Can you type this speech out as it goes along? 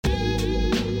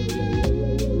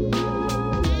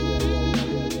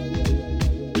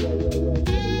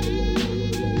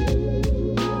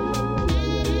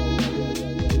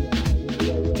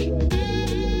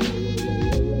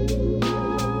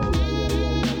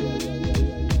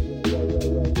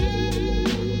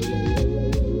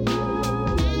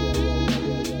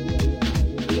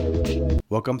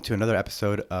Welcome to another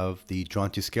episode of the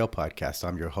Drawn to Scale podcast.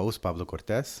 I'm your host, Pablo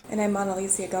Cortez. And I'm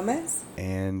Monalicia Gomez.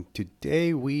 And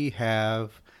today we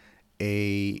have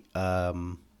a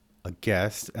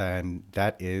guest, and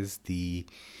that is the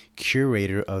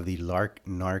curator of the Lark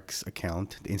Narcs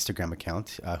account, the Instagram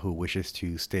account, who wishes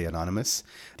to stay anonymous.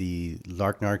 The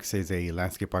Lark Narcs is a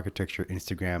landscape architecture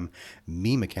Instagram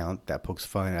meme account that pokes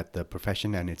fun at the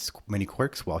profession and its many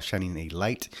quirks while shining a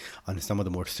light on some of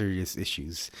the more serious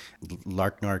issues.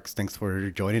 Lark Narcs, thanks for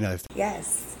joining us.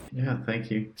 Yes. Yeah,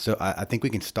 thank you. So I think we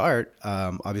can start.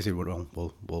 Obviously,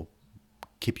 we'll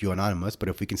keep you anonymous, but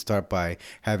if we can start by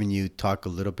having you talk a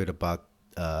little bit about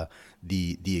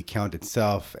the account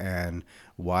itself and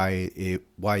why it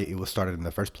was started in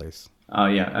the first place. Oh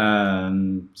yeah.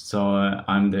 I'm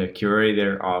the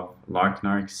curator of Lark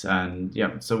Narcs, and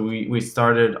yeah. So we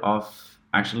started off.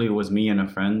 Actually, it was me and a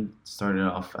friend started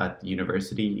off at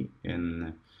university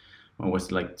in what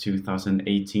was like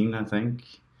 2018, I think.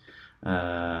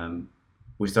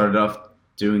 We started off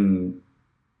doing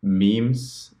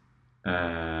memes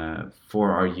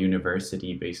for our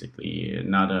university, basically.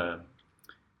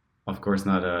 Of course,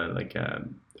 not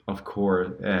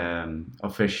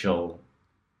official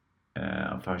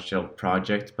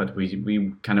project, but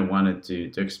we kind of wanted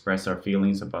to express our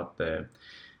feelings about the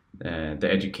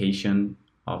education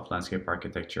of landscape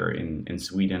architecture in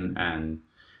Sweden and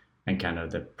kind of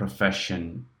the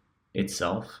profession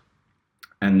itself,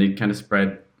 and it kind of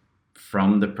spread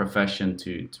from the profession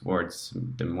towards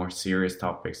the more serious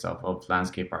topics of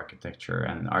landscape architecture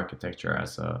and architecture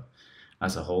as a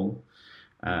whole.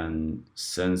 And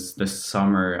since the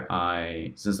summer,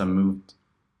 since I moved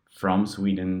from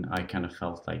Sweden, I kind of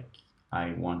felt like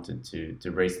I wanted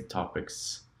to raise the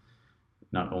topics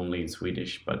not only in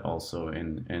Swedish but also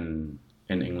in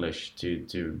English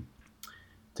to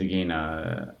gain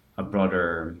a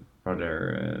broader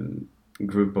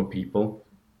group of people.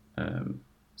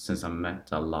 Since I met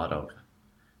a lot of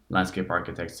landscape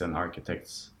architects and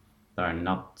architects that are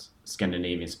not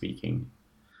Scandinavian speaking,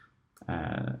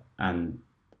 and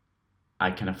I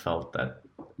kind of felt that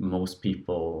most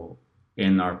people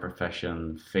in our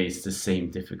profession face the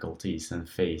same difficulties and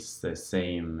face the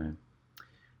same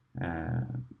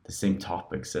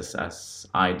topics as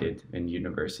I did in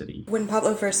university. When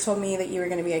Pablo first told me that you were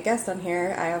going to be a guest on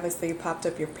here, I obviously popped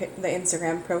up the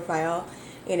Instagram profile,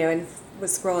 and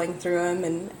was scrolling through them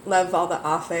and love all the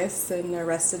Office and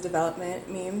Arrested Development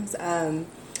memes.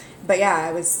 But yeah,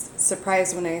 I was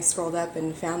surprised when I scrolled up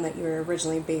and found that you were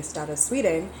originally based out of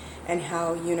Sweden and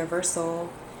how universal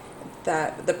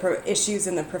that the issues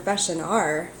in the profession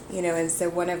are, and so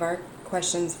one of our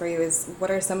questions for you is, what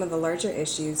are some of the larger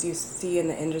issues you see in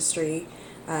the industry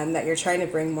that you're trying to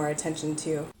bring more attention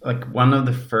to? Like one of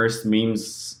the first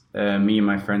memes me and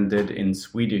my friend did in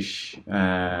Swedish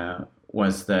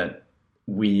was that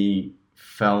we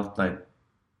felt that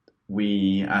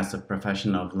we, as a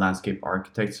profession of landscape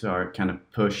architects, are kind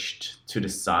of pushed to the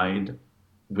side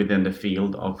within the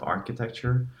field of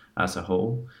architecture as a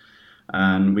whole.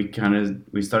 And we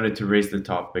started to raise the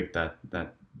topic that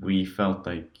we felt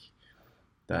like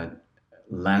that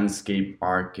landscape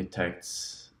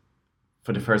architects,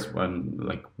 for the first one,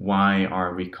 like, why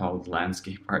are we called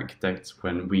landscape architects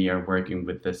when we are working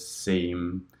with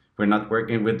we're not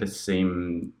working with the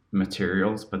same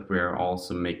materials, but we're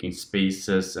also making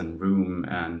spaces and room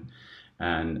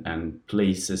and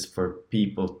places for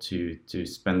people to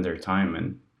spend their time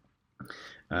in.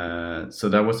 So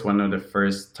that was one of the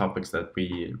first topics that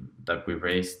we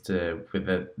raised with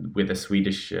the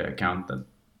Swedish account, that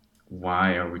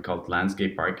why are we called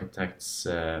landscape architects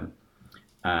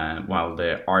while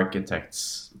the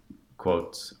architects,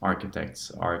 quote, architects,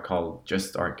 are called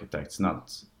just architects,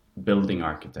 not building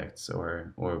architects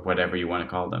or whatever you want to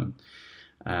call them.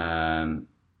 And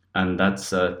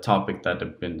that's a topic that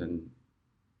have been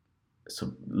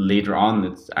so later on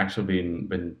it's actually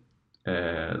been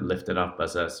lifted up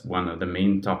as one of the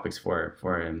main topics for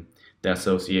the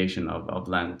Association of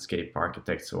Landscape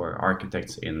Architects or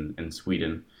Architects in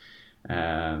Sweden,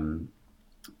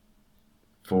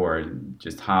 for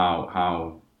just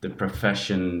how the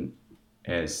profession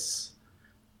is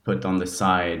put on the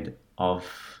side of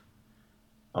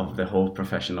the whole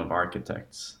profession of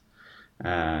architects.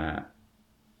 So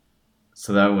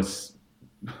that was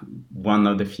one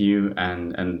of the few,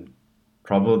 and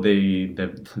probably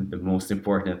the most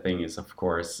important thing is, of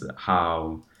course,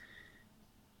 how,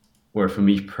 or for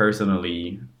me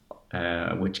personally,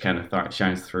 which kind of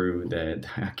shines through the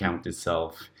account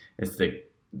itself, is the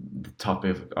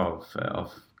topic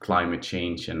of climate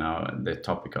change, and the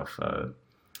topic of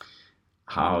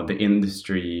how the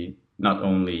industry, not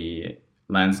only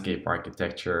landscape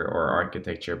architecture or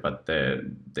architecture, but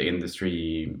the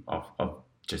industry of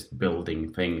just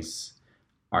building things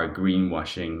are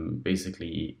greenwashing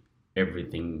basically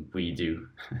everything we do.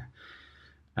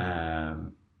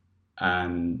 um,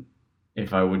 and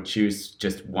if I would choose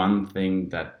just one thing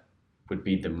that would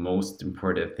be the most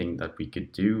important thing that we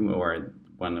could do, or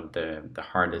one of the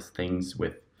hardest things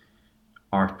with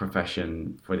our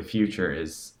profession for the future,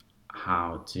 is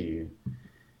how to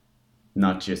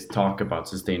not just talk about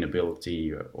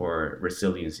sustainability or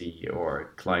resiliency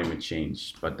or climate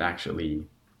change, but actually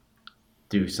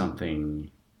do something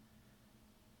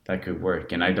that could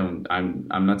work. And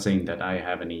I'm not saying that I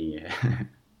have any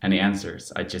any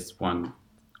answers. I just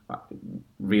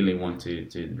really want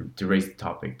to raise the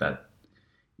topic that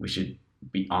we should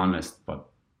be honest about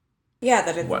Yeah,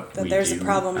 what that we there's a do,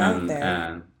 problem out there.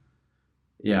 and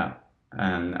yeah,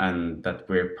 and that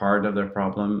we're part of the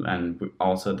problem, and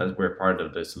also that we're part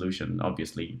of the solution,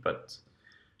 obviously,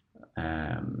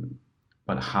 um,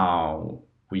 but how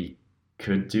we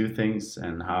could do things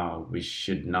and how we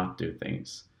should not do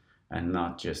things, and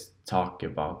not just talk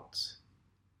about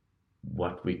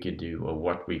what we could do or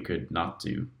what we could not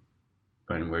do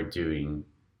when we're doing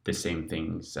the same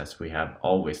things as we have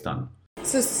always done.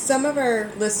 So some of our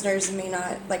listeners may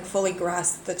not like fully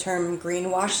grasp the term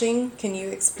greenwashing. Can you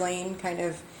explain kind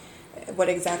of what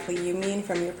exactly you mean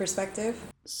from your perspective?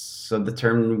 So the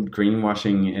term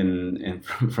greenwashing,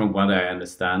 from what I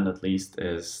understand at least,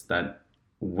 is that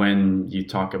when you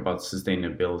talk about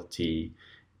sustainability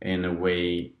in a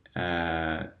way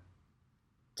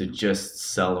to just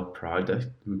sell a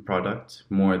product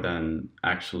more than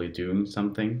actually doing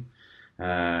something,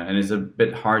 and it's a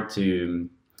bit hard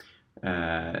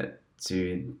uh,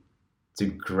 to to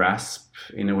grasp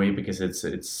in a way, because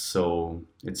it's so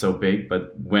big.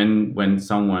 But when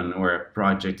someone or a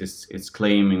project is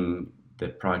claiming the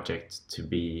project to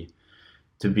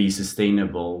be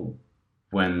sustainable,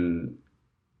 when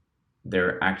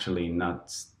they're actually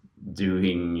not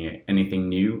doing anything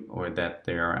new, or that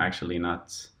they are actually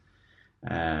not,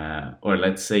 or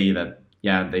let's say that,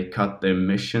 yeah, they cut the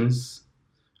emissions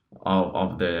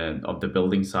of the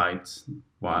building site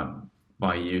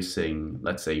by using,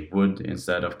 let's say, wood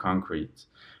instead of concrete,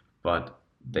 but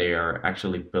they are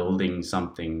actually building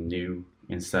something new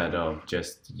instead of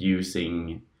just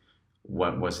using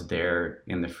what was there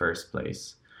in the first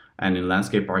place. And in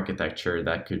landscape architecture,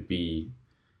 that could be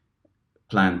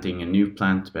planting a new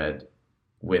plant bed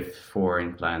with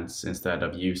foreign plants instead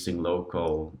of using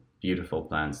local beautiful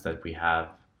plants that we have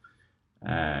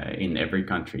in every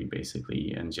country,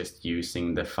 basically, and just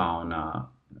using the fauna,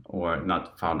 or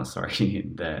not fauna, sorry,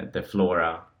 the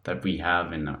flora that we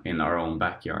have in our own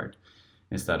backyard,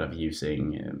 instead of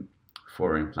using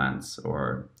foreign plants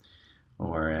or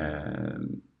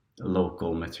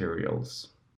local materials,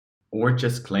 or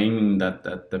just claiming that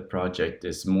the project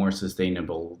is more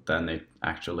sustainable than it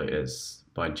actually is,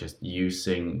 by just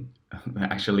using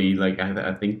actually, like,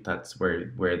 I think that's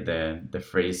where the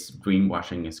phrase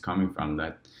greenwashing is coming from,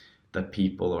 that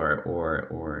people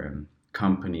or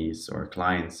companies or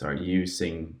clients are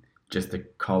using just the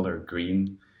color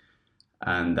green,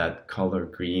 and that color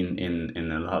green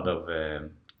in a lot of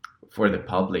for the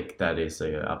public, that is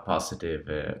a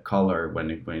positive color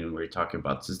when we're talking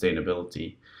about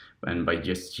sustainability. And by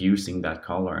just using that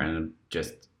color, and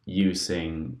just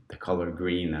using the color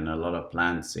green and a lot of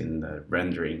plants in the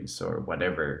renderings or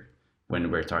whatever, when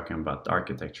we're talking about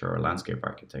architecture or landscape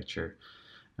architecture,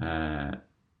 uh,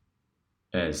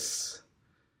 is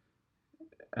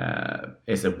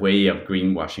is a way of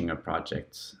greenwashing a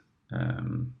project.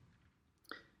 Um,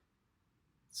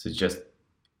 so just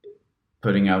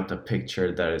putting out a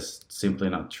picture that is simply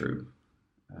not true,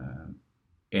 uh,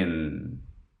 in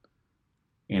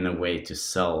in a way to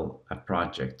sell a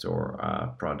project or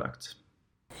a product.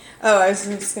 Oh, I was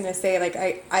just gonna say, like,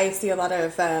 I see a lot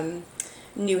of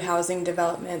new housing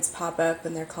developments pop up,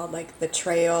 and they're called like the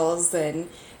trails, and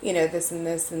this and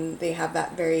this, and they have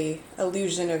that very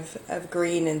illusion of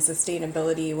green and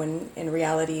sustainability, when in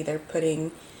reality they're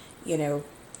putting, you know,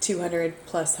 200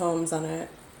 plus homes on a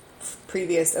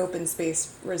previous open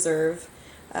space reserve.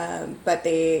 But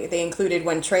they included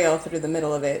one trail through the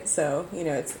middle of it, so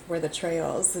it's we're the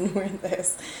trails and we're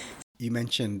this. You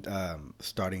mentioned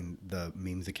starting the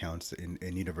memes accounts in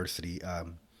university.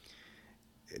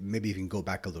 Maybe you can go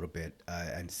back a little bit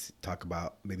and talk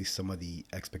about maybe some of the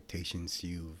expectations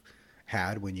you've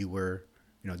had when you were,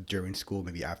 during school,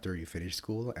 maybe after you finished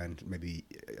school, and maybe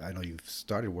I know you've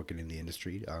started working in the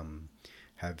industry.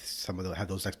 Have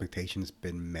those expectations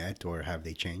been met, or have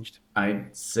they changed?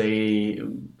 I'd say,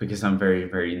 because I'm very,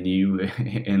 very new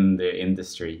in the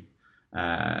industry,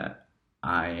 uh,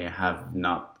 I have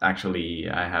not actually.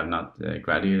 I have not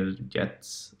graduated yet.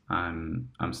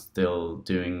 I'm still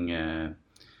doing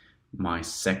my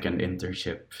second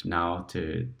internship now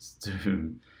to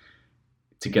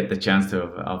to get the chance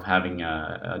of having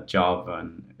a job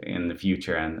in the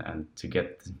future and to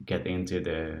get into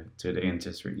the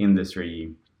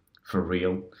industry for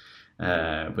real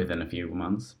within a few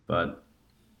months. But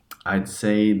I'd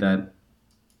say that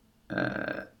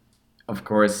of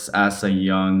course, as a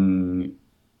young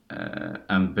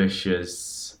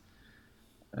ambitious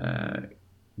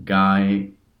guy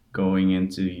going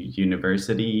into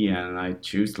university, and I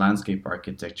choose landscape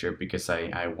architecture because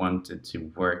I wanted to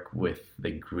work with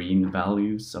the green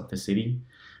values of the city.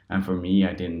 And for me,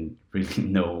 I didn't really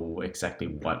know exactly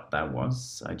what that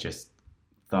was. I just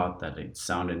thought that it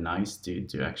sounded nice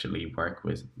to actually work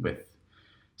with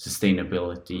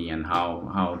sustainability and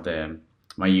how the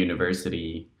my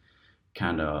university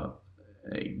kind of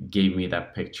gave me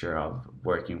that picture of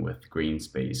working with green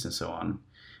space and so on.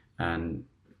 And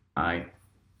I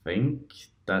think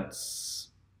that's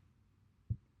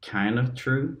kind of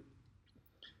true.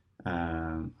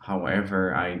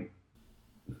 However, I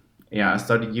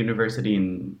started university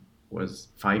in was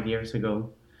 5 years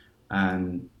ago,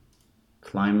 and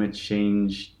climate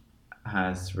change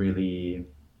has really,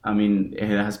 I mean, it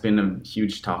has been a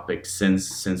huge topic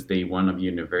since day one of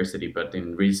university, but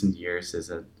in recent years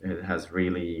it has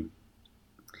really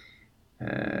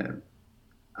uh,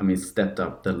 I mean, stepped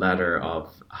up the ladder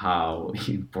of how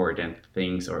important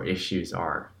things or issues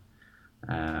are.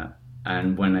 Uh,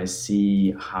 and when I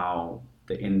see how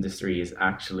the industry is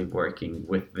actually working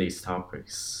with these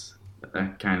topics,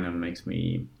 that kind of makes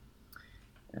me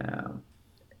uh,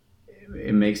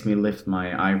 it makes me lift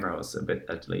my eyebrows a bit,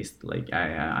 at least. Like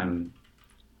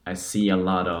I see a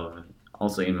lot of,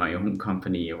 also in my own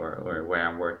company or where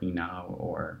I'm working now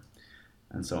or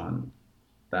and so on,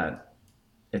 that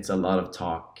it's a lot of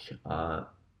talk,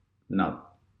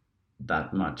 not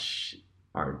that much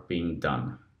art being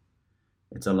done.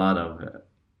 It's a lot of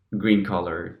green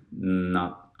color,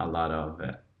 not a lot of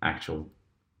actual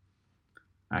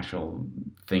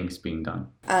things being done.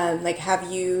 Like,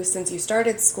 have you, since you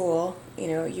started school,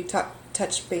 you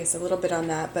touched base a little bit on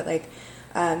that, but like,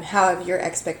 how have your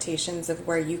expectations of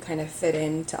where you kind of fit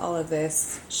into all of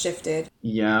this shifted?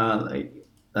 Yeah, like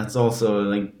that's also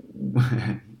like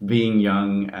being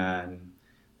young and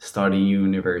starting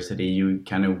university, you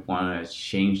kind of want to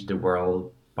change the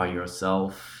world by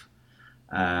yourself.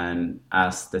 And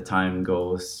as the time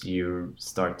goes, you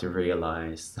start to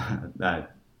realize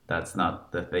that that's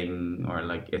not the thing, or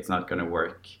like it's not going to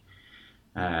work.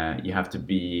 You have to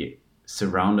be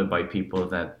surrounded by people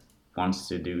that wants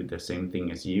to do the same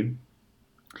thing as you.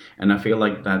 And I feel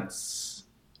like that's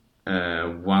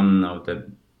one of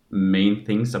the main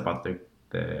things about the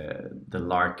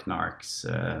Lark Narcs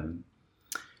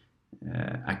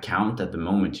account at the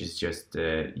moment is just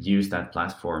use that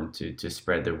platform to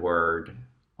spread the word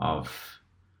of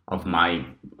of my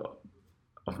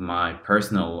of my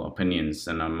personal opinions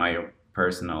and on my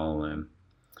personal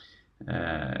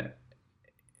uh,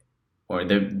 or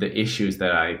the issues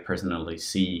that I personally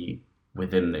see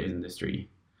within the industry,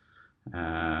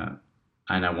 uh,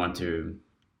 and I want to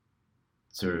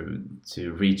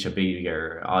reach a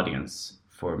bigger audience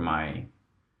for my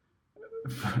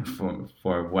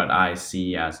for what I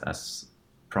see as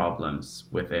problems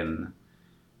within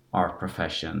our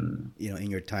profession. In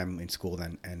your time in school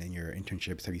and in your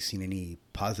internships, have you seen any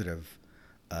positive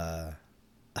uh,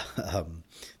 um,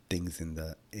 things in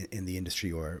the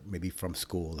industry, or maybe from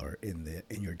school or in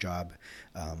your job,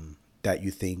 that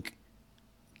you think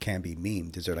can be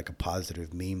memed? Is there like a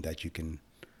positive meme that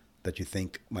you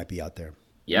think might be out there?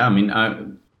 Yeah, I mean,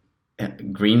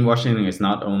 greenwashing is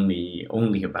not only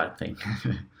a bad thing.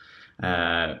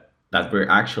 uh, that we're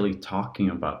actually talking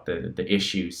about the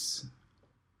issues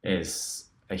is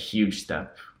a huge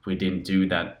step. We didn't do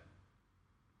that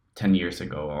 10 years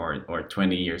ago or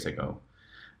 20 years ago,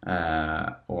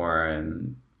 or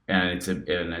and it's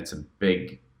a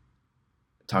big,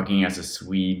 talking as a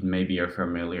Swede, maybe you're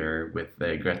familiar with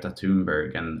Greta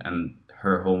Thunberg and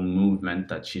her whole movement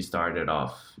that she started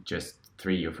off just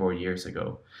 3 or 4 years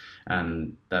ago,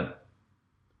 and that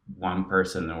one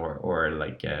person or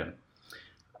like a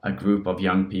group of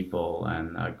young people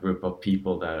and a group of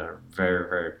people that are very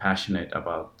very passionate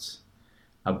about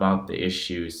the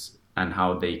issues and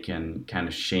how they can kind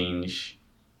of change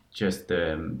just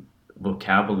the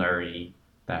vocabulary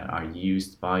that are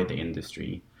used by the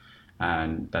industry,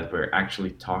 and that we're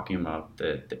actually talking about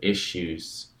the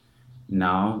issues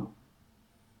now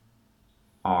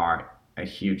are a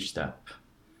huge step.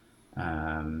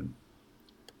 Um,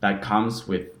 that comes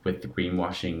with the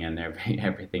greenwashing and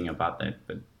everything about that,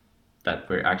 but that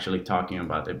we're actually talking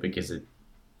about it because it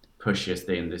pushes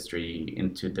the industry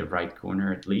into the right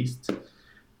corner at least.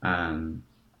 Um,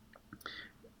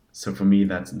 so for me,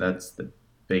 that's the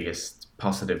biggest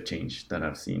positive change that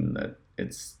I've seen, that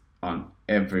it's on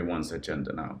everyone's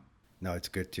agenda now. No, it's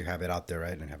good to have it out there,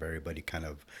 right, and have everybody kind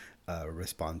of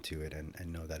respond to it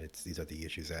and know that it's these are the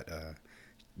issues that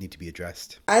need to be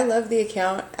addressed. I love the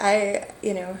account.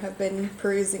 Have been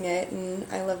perusing it, and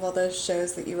I love all those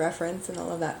shows that you reference and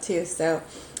all of that too. So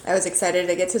I was excited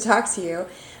to get to talk to you.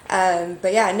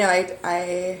 But yeah, no,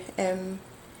 I am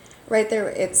right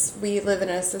there. We live in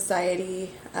a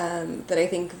society that I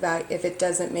think that if it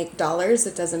doesn't make dollars,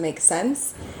 it doesn't make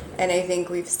sense, and I think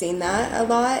we've seen that a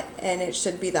lot, and it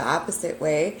should be the opposite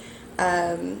way.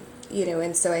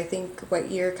 And so I think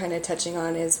what you're kind of touching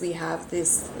on is we have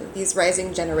these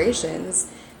rising generations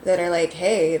that are like,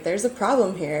 hey, there's a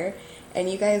problem here, and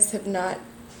you guys have not,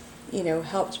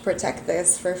 helped protect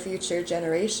this for future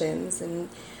generations. And,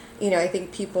 I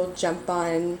think people jump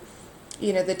on,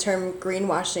 the term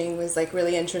greenwashing was like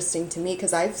really interesting to me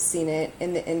because I've seen it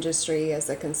in the industry as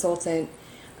a consultant.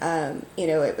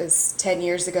 It was 10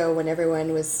 years ago when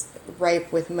everyone was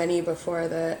ripe with money before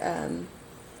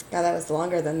God, that was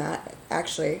longer than that,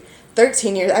 actually.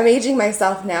 13 years. I'm aging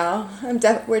myself now.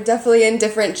 We're definitely in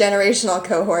different generational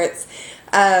cohorts.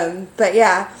 But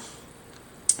yeah,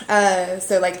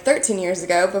 so like 13 years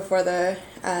ago, before the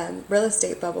real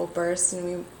estate bubble burst and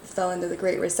we fell into the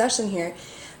Great Recession here,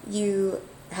 you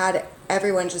had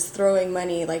everyone just throwing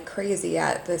money like crazy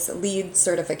at this LEED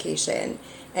certification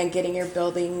and getting your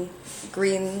building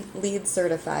green LEED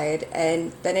certified,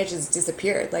 and then it just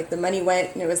disappeared. Like the money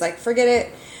went and it was like, forget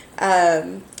it.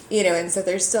 And so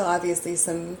there's still obviously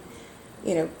some,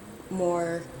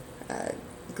 more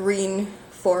green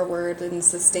forward and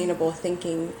sustainable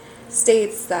thinking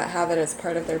states that have it as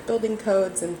part of their building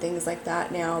codes and things like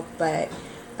that now, but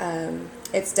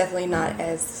it's definitely not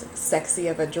as sexy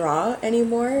of a draw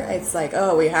anymore. It's like,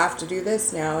 oh, we have to do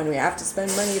this now and we have to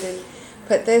spend money to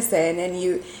put this in, and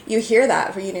you hear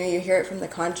that, you hear it from the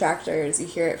contractors, you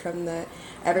hear it from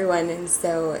everyone, and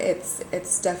so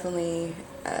it's definitely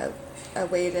a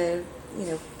way to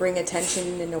bring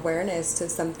attention and awareness to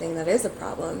something that is a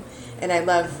problem. And I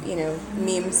love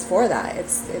memes for that.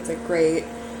 It's a great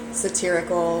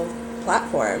satirical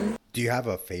platform. Do you have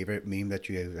a favorite meme that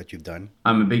you've done?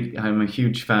 I'm a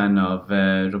huge fan of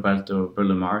Roberto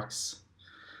Burle Marx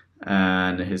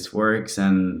and his works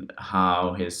and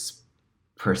how his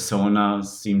persona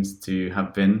seems to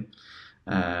have been.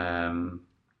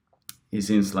 He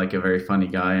seems like a very funny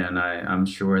guy, and I'm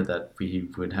sure that we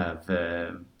would have,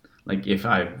 if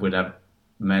I would have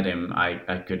met him,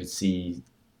 I could see,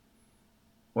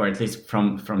 or at least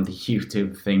from the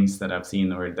YouTube things that I've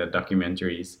seen or the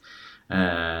documentaries,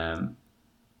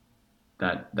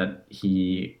 that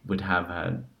he would have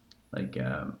had like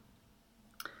a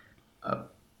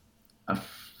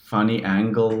funny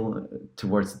angle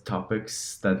towards the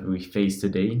topics that we face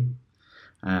today,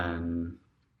 and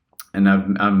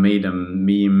I've made a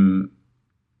meme,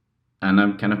 and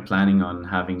I'm kind of planning on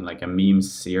having like a meme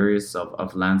series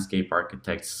of landscape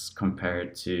architects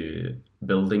compared to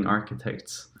building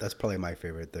architects. That's probably my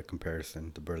favorite, the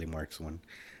comparison, the Burle Marx one.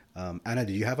 Anna,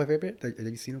 do you have a favorite that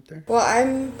you've seen up there? Well,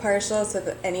 I'm partial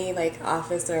to any like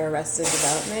office or arrested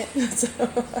development.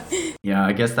 So. Yeah,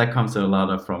 I guess that comes a lot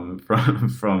of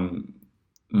from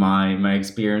my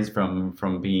experience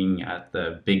from being at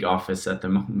the big office at the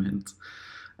moment.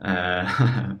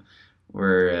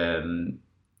 We're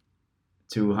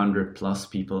 200 plus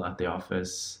people at the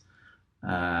office,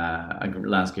 a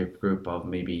landscape group of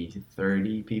maybe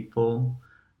 30 people,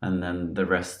 and then the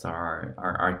rest are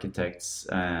architects,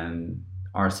 and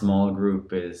our small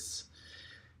group is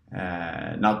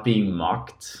not being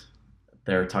mocked.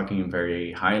 They're talking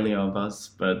very highly of us,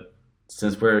 but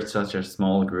since we're such a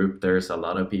small group, there's a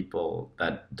lot of people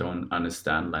that don't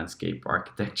understand landscape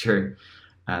architecture,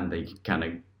 and they kind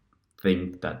of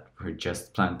think that we're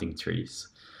just planting trees,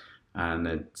 and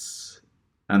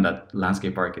that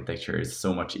landscape architecture is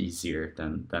so much easier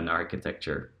than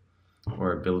architecture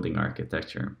or building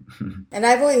architecture. And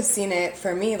I've always seen it,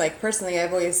 for me, like personally,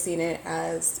 I've always seen it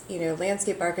as,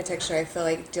 landscape architecture, I feel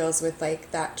like deals with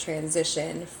like that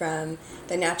transition from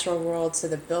the natural world to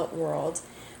the built world.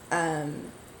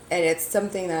 And it's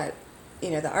something that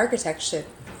the architect should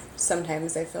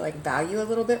sometimes, I feel like, value a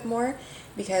little bit more,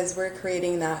 because we're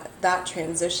creating that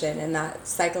transition and that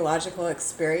psychological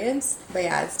experience. But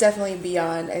yeah, it's definitely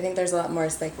beyond. I think there's a lot more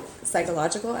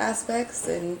psychological aspects.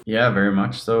 And yeah, very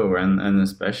much so, and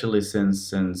especially since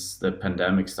the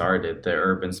pandemic started, the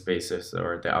urban spaces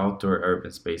or the outdoor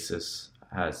urban spaces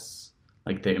has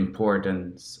like the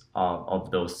importance of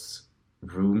those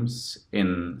rooms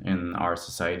in our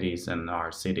societies and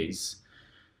our cities.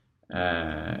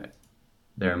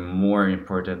 They're more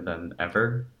important than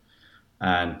ever,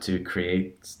 and to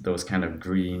create those kind of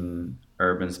green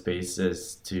urban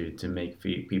spaces to make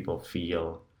people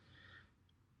feel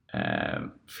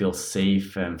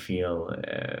safe and feel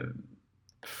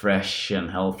fresh and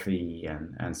healthy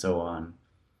and so on.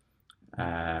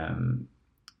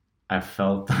 I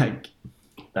felt like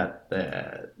that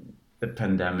the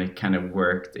pandemic kind of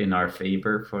worked in our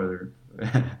favor for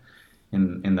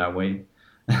in that way.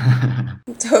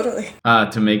 totally.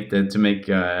 To make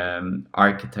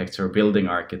architects or building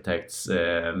architects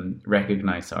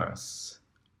recognize us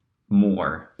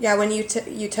more. Yeah, when you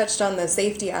touched on the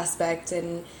safety aspect,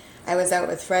 and I was out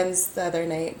with friends the other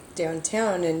night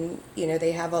downtown, and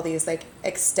they have all these like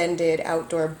extended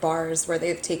outdoor bars where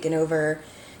they've taken over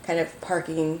kind of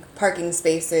parking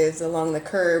spaces along the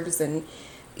curbs, and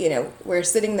we're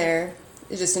sitting there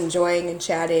just enjoying and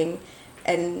chatting.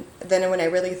 And then when I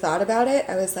really thought about it,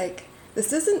 I was like,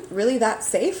 this isn't really that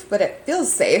safe, but it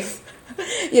feels safe.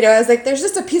 I was like, there's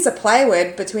just a piece of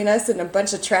plywood between us and a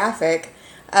bunch of traffic.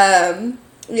 And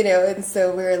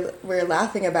so we're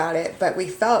laughing about it, but we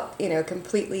felt,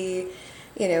 completely,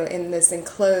 in this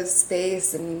enclosed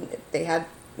space, and they had,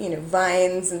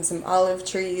 vines and some olive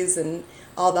trees and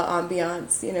all the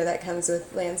ambiance, that comes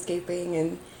with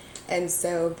landscaping. And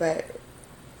so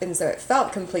it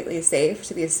felt completely safe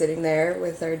to be sitting there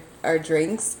with our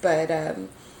drinks. But,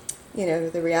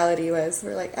 the reality was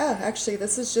we're like, oh, actually,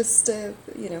 this is just a,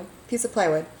 piece of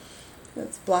plywood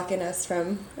that's blocking us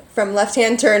from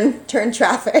left-hand turn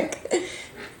traffic.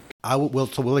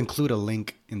 We'll include a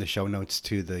link in the show notes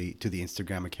to the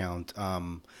Instagram account.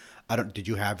 Did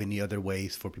you have any other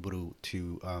ways for people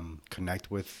to connect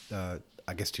with,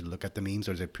 I guess, to look at the memes,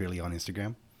 or is it purely on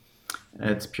Instagram?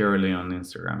 It's purely on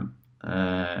Instagram.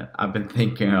 I've been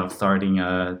thinking of starting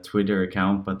a Twitter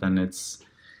account, but then it's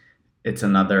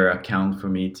another account for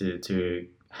me to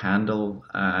handle,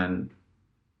 and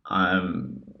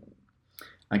I'm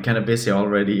kind of busy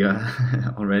already,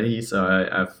 so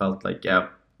I felt like, yeah,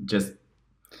 just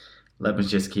let me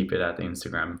just keep it at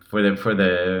Instagram for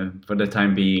the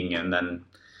time being, and then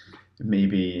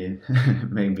maybe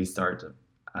start,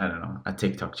 I don't know, a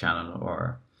TikTok channel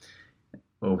or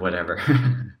whatever.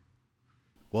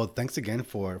 Well, thanks again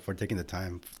for taking the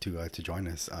time to join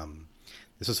us.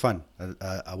 This was fun.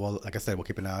 Well, like I said, we'll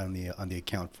keep an eye on the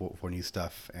account for new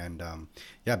stuff. And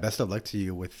yeah, best of luck to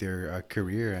you with your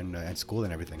career and school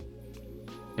and everything.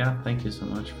 Yeah, thank you so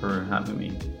much for having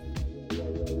me.